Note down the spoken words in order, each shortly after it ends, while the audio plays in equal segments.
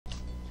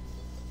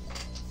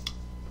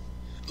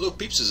Hello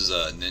peeps, this is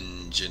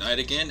Ninja Knight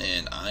again,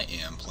 and I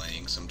am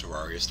playing some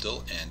Terraria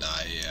still, and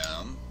I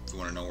am, if you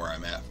want to know where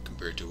I'm at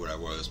compared to what I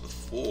was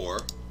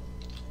before,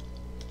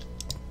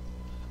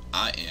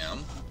 I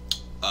am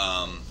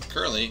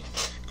currently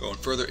going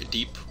further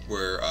deep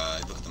where,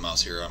 look at the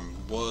mouse here, I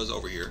was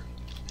over here.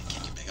 I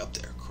can't get back up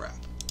there, crap.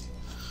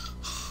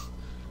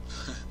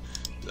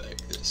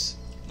 Like this.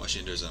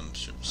 Watching there's some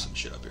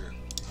shit up here.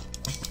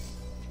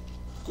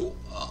 Cool,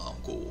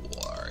 cool,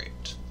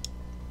 alright.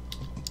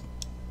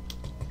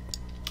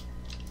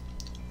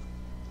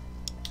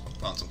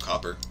 Found some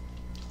copper.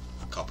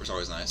 Copper's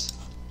always nice.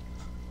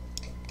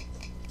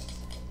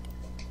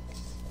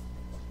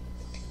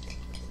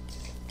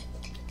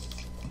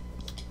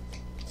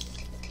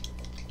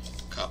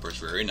 Copper's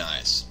very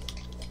nice.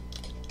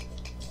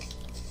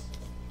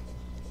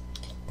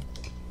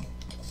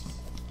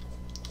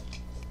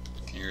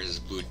 Here's this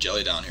blue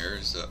jelly down here.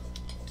 Is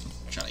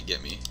trying to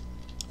get me.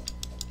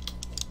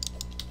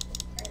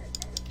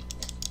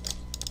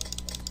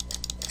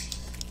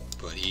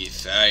 But he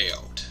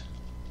failed.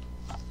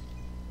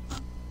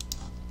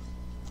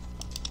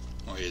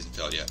 Oh, he hasn't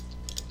failed yet.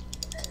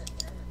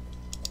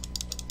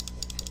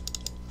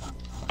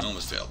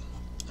 Almost failed.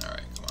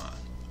 Alright, come on.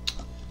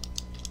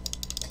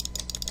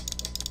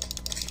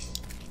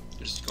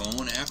 They're just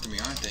going after me,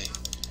 aren't they?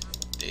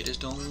 They just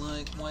don't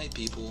like white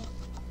people.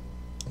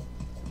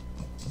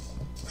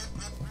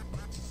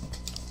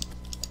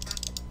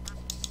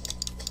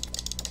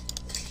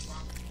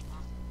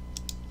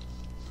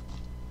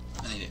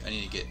 I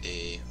need to get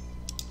a...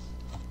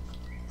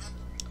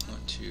 I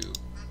want to...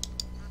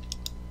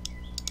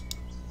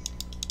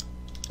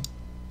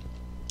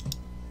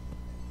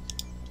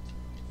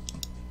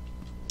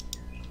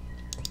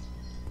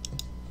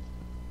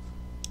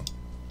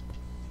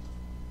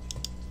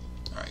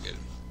 Alright, good.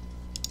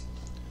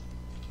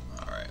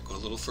 Alright, go a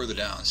little further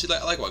down. See,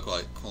 I like what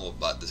I cool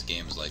about this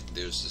game is like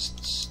there's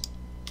this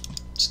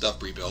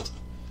stuff rebuilt.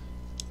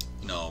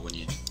 No, when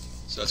you...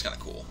 So that's kind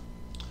of cool.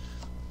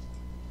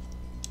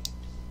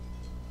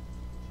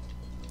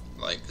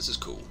 Like, this is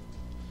cool.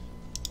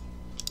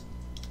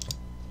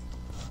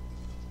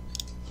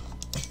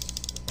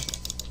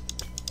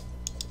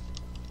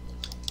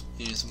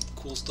 And some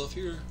cool stuff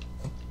here.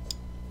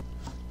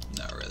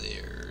 Not really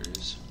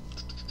yours.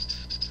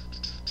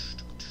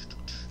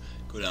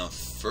 Go down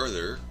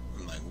further.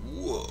 I'm like,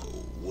 whoa,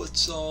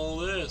 what's all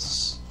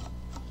this?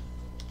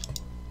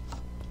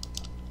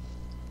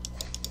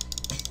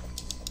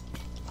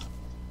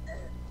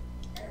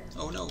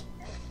 Oh no.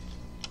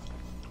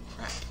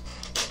 Crap.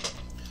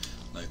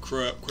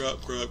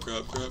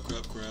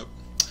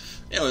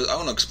 Anyways, I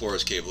want to explore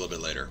this cave a little bit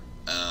later.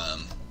 I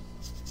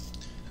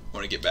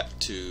want to get back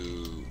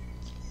to...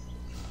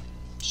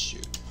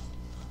 Shoot.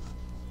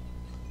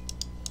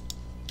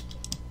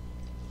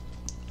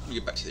 Let me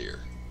get back to here.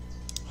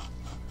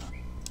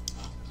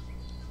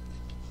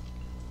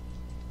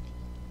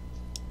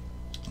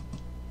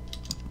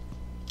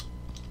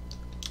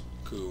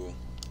 Cool.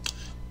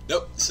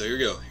 Nope, so here we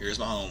go. Here's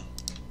my home.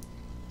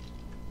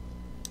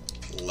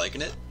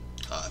 Liking it?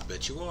 I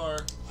bet you are.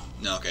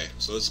 No, okay,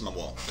 so this is my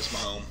wall. This is my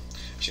home.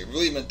 Actually,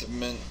 really meant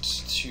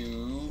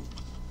to.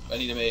 I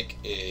need to make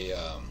a.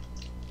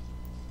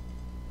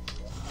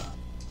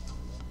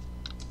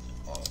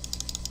 Oh,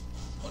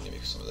 I need to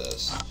make some of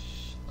this.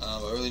 I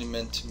really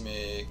meant to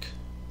make.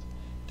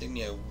 I think I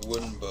need a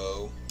wooden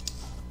bow,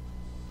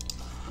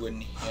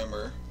 wooden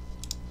hammer,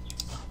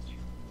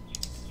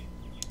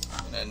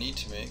 and I need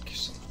to make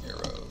some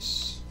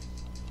arrows.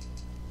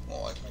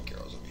 Well, I can make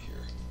arrows over here.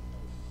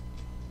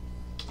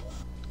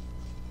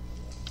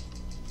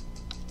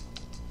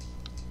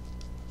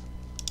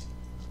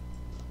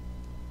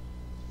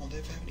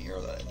 If I have any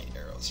arrows, I need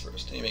arrows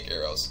first. I need to make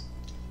arrows.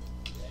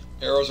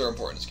 Arrows are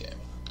important in this game.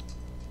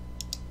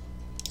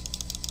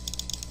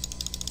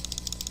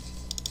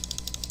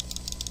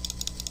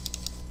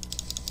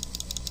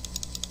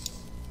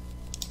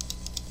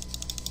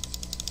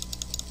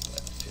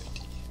 Like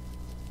 50.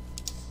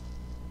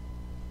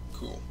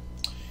 Cool.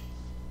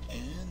 And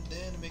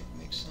then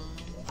make some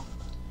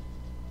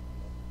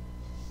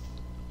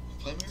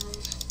flame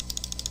arrows.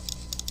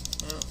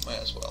 Might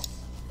as well,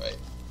 right?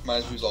 Might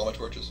as well use all my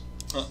torches.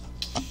 Huh.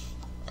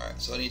 Alright,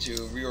 so I need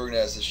to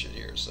reorganize this shit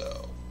here,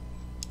 so...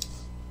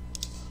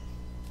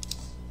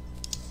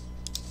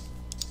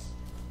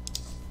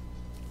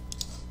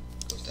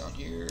 Goes down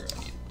here, I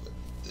need to put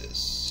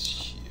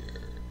this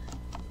here.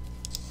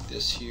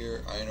 This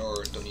here, iron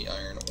ore, don't need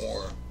iron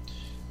ore.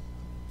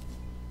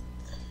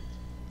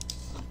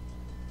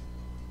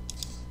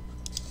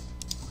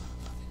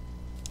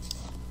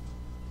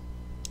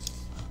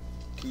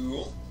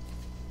 Cool.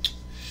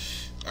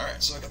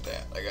 Alright, so I got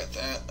that, I got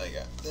that, I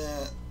got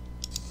that.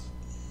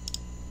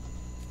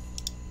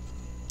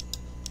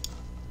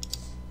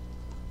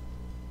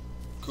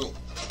 Cool.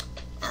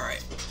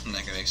 Alright, and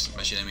I can make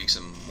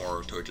some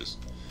more torches.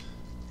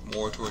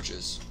 More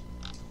torches.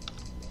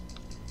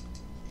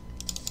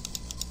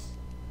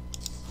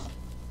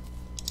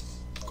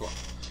 Cool.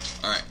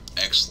 Alright,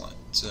 excellent.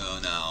 So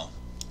now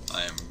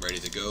I am ready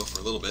to go for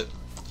a little bit.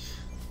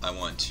 I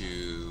want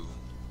to...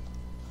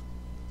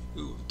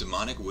 Ooh,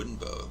 demonic wooden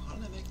bow. How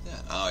did I make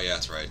that? Oh, yeah,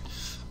 that's right.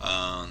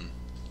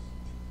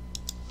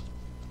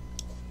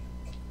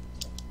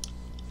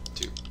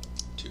 Two.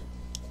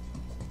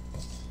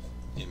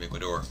 Need to make my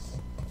door.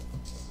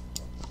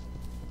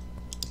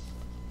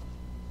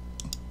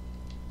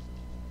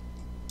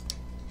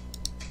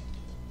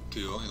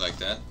 Cool, you like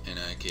that? And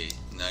okay,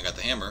 now I got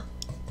the hammer.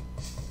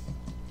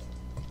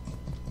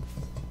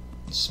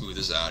 Smooth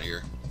this out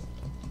here.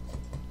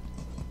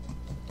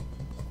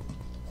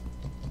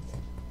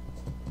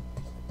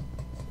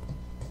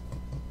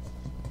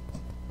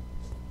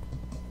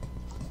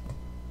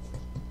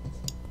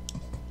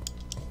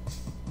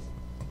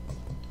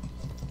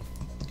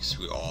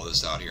 Smooth all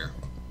this out here.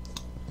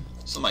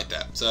 Something like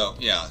that. So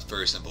yeah, it's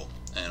very simple.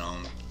 And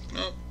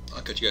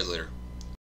I'll catch you guys later.